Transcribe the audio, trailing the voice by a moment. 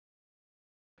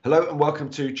Hello and welcome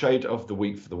to Trade of the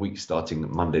Week for the week starting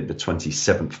Monday, the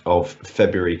 27th of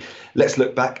February. Let's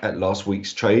look back at last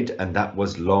week's trade, and that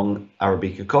was long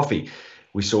Arabica coffee.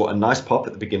 We saw a nice pop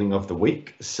at the beginning of the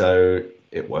week, so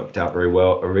it worked out very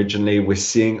well. Originally, we're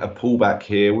seeing a pullback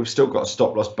here. We've still got a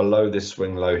stop loss below this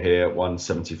swing low here,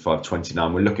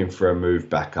 175.29. We're looking for a move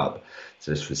back up to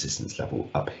this resistance level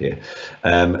up here.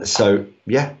 So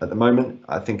yeah, at the moment,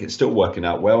 I think it's still working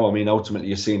out well. I mean, ultimately,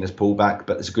 you're seeing this pullback,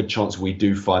 but there's a good chance we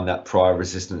do find that prior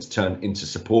resistance turn into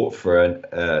support for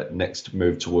a next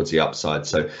move towards the upside.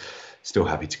 So still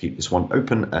happy to keep this one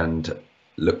open and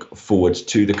look forward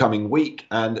to the coming week.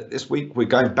 And this week we're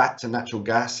going back to natural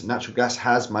gas. Natural gas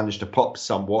has managed to pop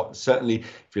somewhat. Certainly,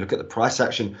 if you look at the price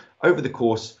action over the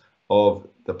course of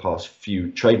the past few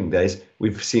trading days,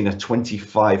 we've seen a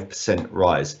 25%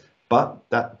 rise, but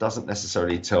that doesn't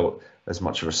necessarily tell as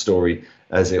much of a story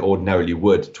as it ordinarily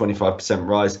would. 25%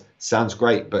 rise sounds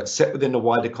great, but set within the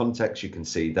wider context, you can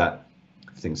see that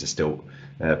things are still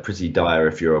pretty dire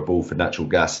if you're a bull for natural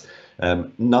gas.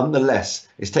 Nonetheless,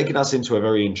 it's taken us into a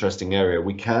very interesting area.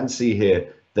 We can see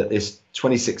here that this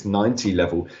 2690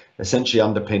 level essentially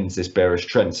underpins this bearish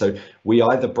trend. So we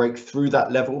either break through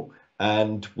that level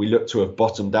and we look to have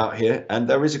bottomed out here, and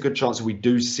there is a good chance that we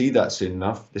do see that soon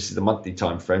enough. This is the monthly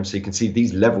time frame, so you can see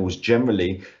these levels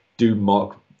generally do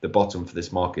mark the bottom for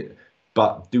this market.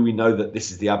 But do we know that this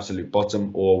is the absolute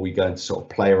bottom, or are we going to sort of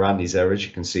play around these areas?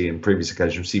 You can see in previous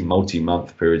occasions, we've seen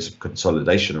multi-month periods of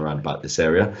consolidation around about this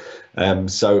area.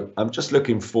 So I'm just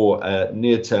looking for a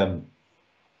near-term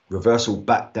reversal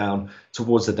back down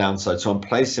towards the downside. So I'm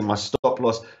placing my stop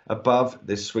loss above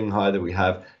this swing high that we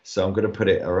have. So I'm going to put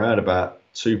it around about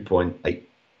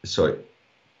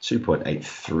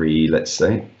 2.83, let's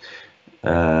say.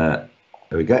 There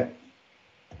we go.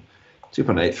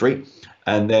 2.83.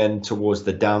 And then towards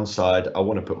the downside, I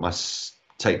want to put my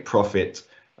take profit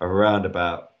around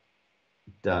about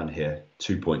down here,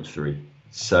 2.3.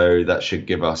 So that should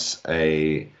give us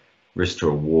a risk to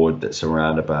reward that's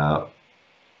around about,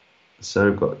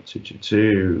 so we've got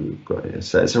 222,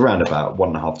 so it's around about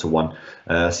 1.5 to 1.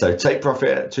 So take profit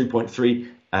at 2.3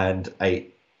 and a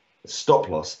stop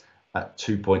loss at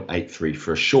 2.83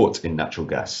 for a short in natural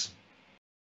gas.